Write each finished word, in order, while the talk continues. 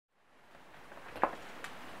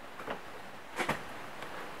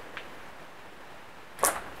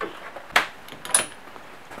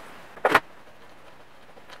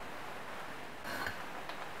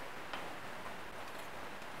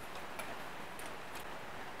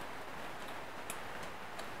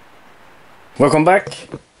Welcome back.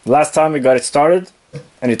 Last time we got it started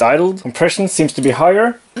and it idled. Compression seems to be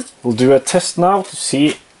higher. We'll do a test now to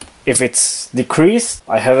see if it's decreased.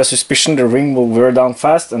 I have a suspicion the ring will wear down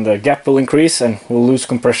fast and the gap will increase and we'll lose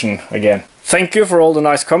compression again. Thank you for all the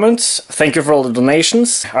nice comments. Thank you for all the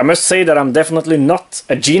donations. I must say that I'm definitely not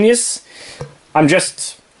a genius. I'm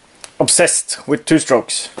just obsessed with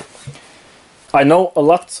two-strokes. I know a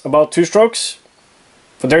lot about two-strokes,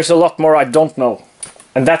 but there's a lot more I don't know.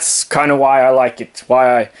 And that's kind of why I like it,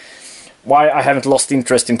 why I haven't lost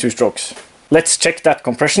interest in two-strokes. Let's check that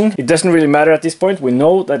compression. It doesn't really matter at this point. We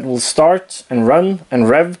know that we'll start and run and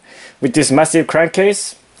rev with this massive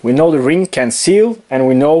crankcase. We know the ring can seal, and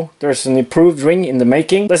we know there's an improved ring in the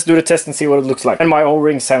making. Let's do the test and see what it looks like. And my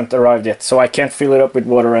O-rings haven't arrived yet, so I can't fill it up with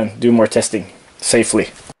water and do more testing safely.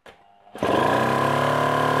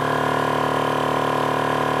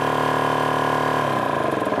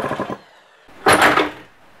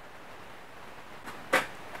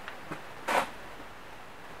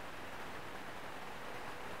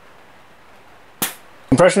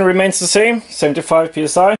 Compression remains the same, 75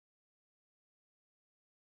 psi,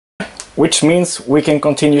 which means we can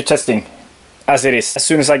continue testing as it is, as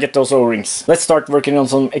soon as I get those O-rings. Let's start working on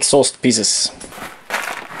some exhaust pieces.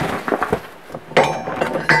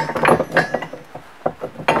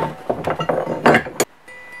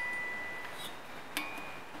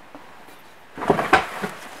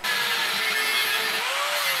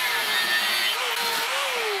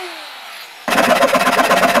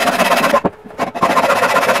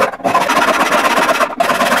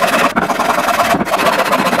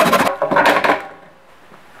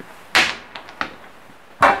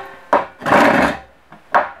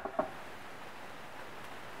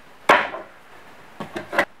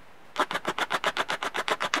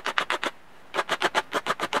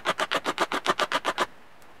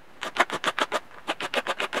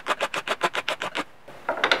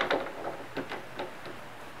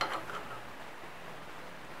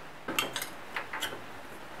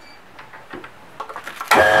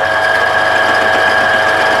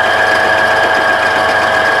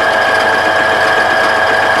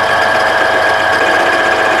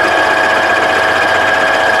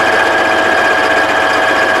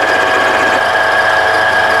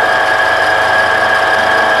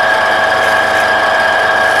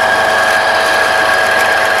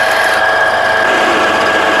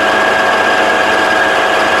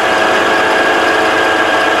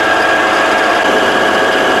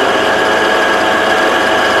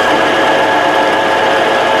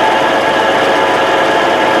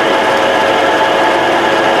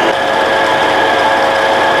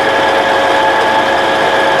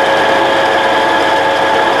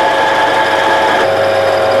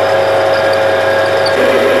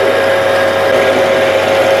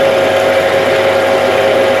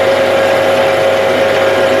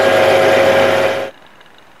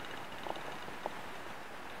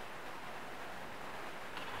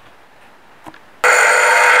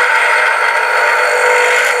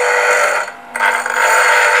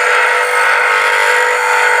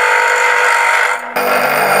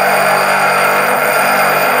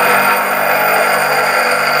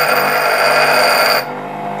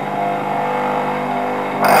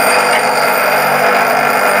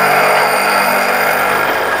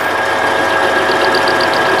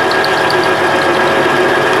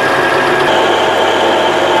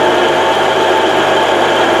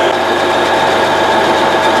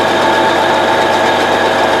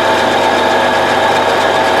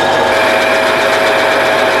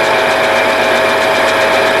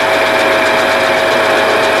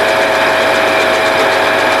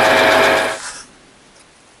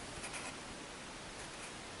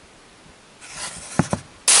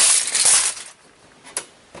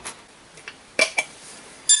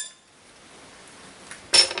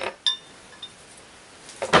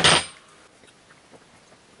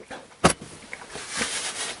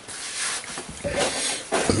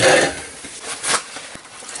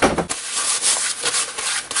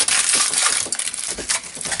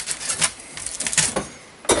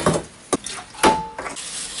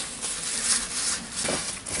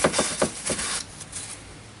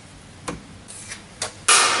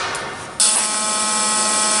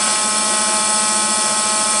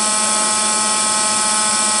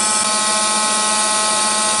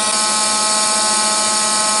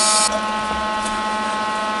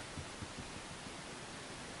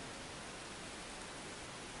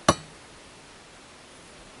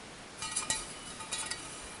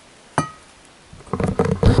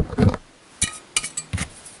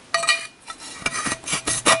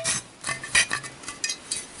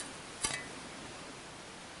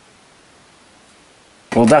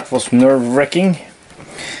 Well, that was nerve-wracking.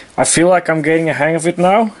 I feel like I'm getting a hang of it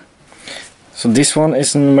now. So this one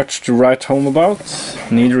isn't much to write home about.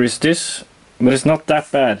 Neither is this. But it's not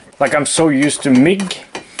that bad. Like, I'm so used to MIG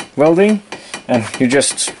welding, and you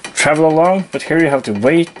just travel along, but here you have to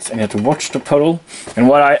wait and you have to watch the puddle. And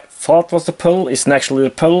what I thought was the puddle isn't actually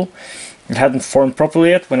the puddle. It hadn't formed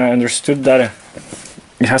properly yet. When I understood that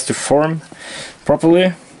it has to form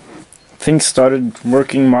properly, things started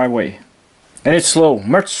working my way. And it's slow,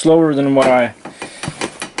 much slower than what I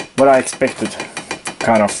expected,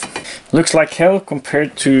 kind of. Looks like hell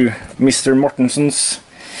compared to Mr. Mortensen's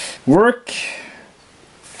work,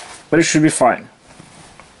 but it should be fine.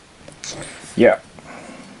 Yeah.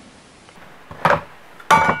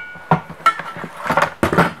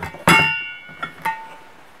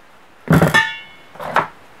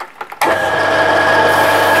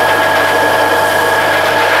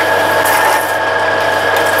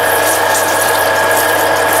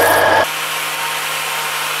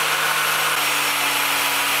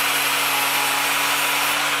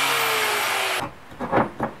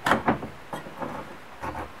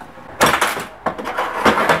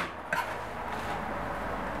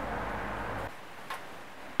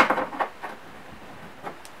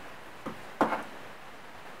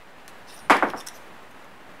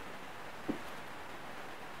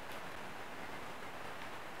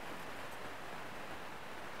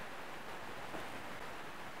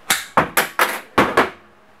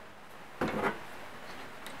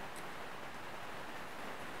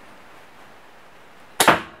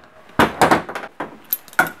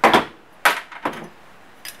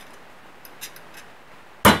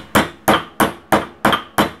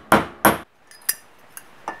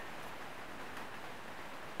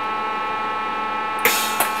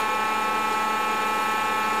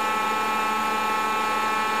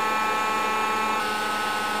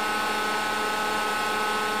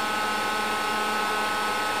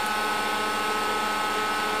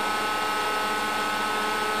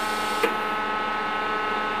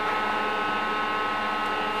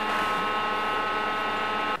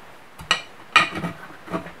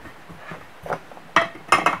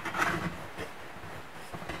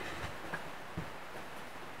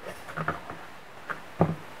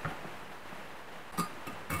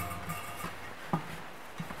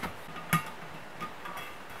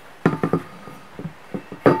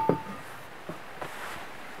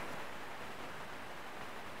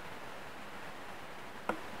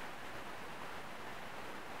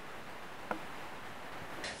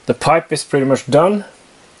 The pipe is pretty much done.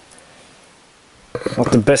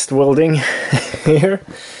 Not the best welding here,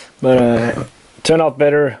 but turned out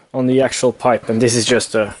better on the actual pipe, and this is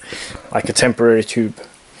just like a temporary tube.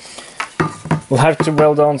 We'll have to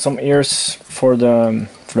weld on some ears for the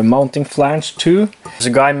mounting flange too. There's a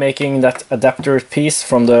guy making that adapter piece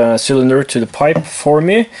from the cylinder to the pipe for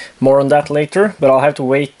me. More on that later, but I'll have to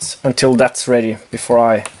wait until that's ready before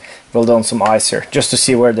I weld on some eyes here, just to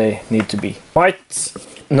see where they need to be. Might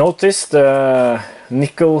notice the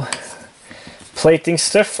nickel plating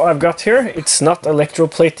stuff I've got here. It's not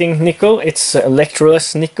electroplating nickel, it's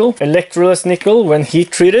electroless nickel. Electroless nickel, when heat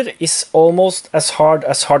treated, is almost as hard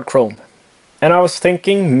as hard chrome. And I was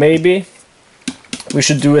thinking maybe we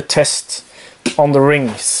should do a test on the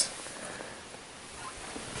rings.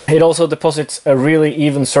 It also deposits a really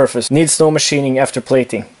even surface, needs no machining after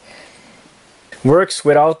plating. Works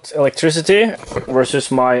without electricity versus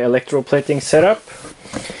my electroplating setup.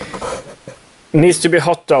 Needs to be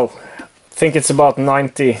hot though. I think it's about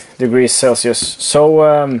 90 degrees Celsius. So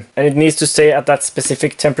and it needs to stay at that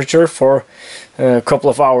specific temperature for a couple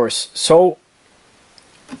of hours. So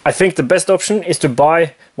I think the best option is to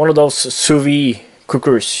buy one of those sous vide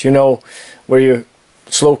cookers, you know, where you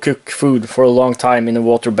slow cook food for a long time in a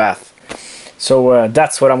water bath. So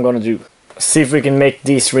that's what I'm gonna do. See if we can make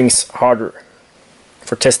these rings harder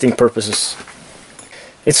for testing purposes.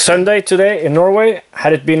 It's Sunday today in Norway.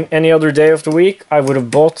 Had it been any other day of the week, I would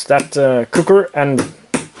have bought that cooker and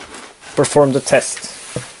performed the test.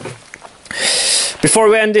 Before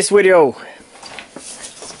we end this video,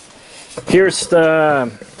 here's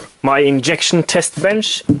my injection test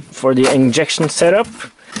bench for the injection setup.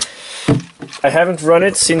 I haven't run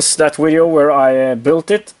it since that video where I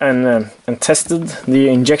built it and tested the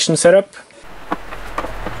injection setup.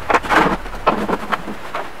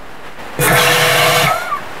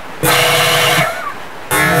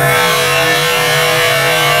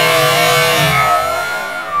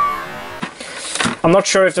 I'm not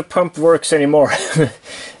sure if the pump works anymore.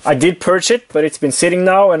 I did purge it, but it's been sitting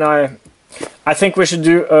now, and I think we should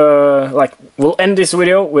do we'll end this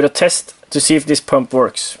video with a test to see if this pump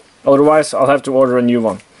works. Otherwise I'll have to order a new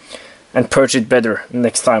one. and purge it better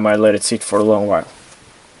next time I let it sit for a long while.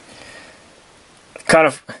 Kind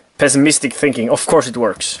of pessimistic thinking. Of course it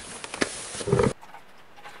works.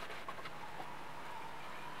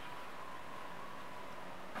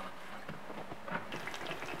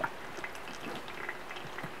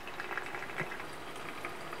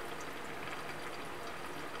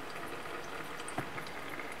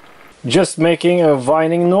 Just making a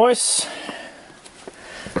whining noise.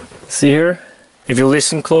 See here? If you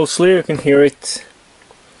listen closely, you can hear it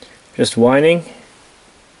just whining.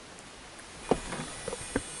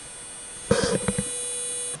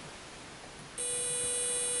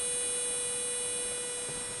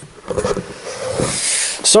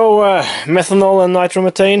 So methanol and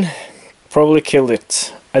nitromethane probably killed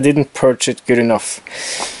it. I didn't purge it good enough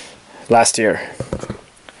last year.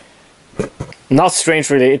 Not strange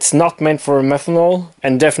really, it's not meant for methanol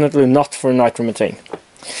and definitely not for nitromethane.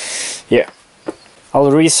 Yeah, I'll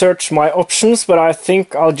research my options, but I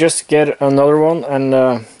think I'll just get another one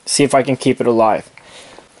and see if I can keep it alive.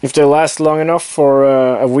 If they last long enough for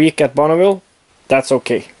a week at Bonneville, that's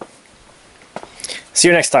okay. See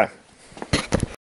you next time.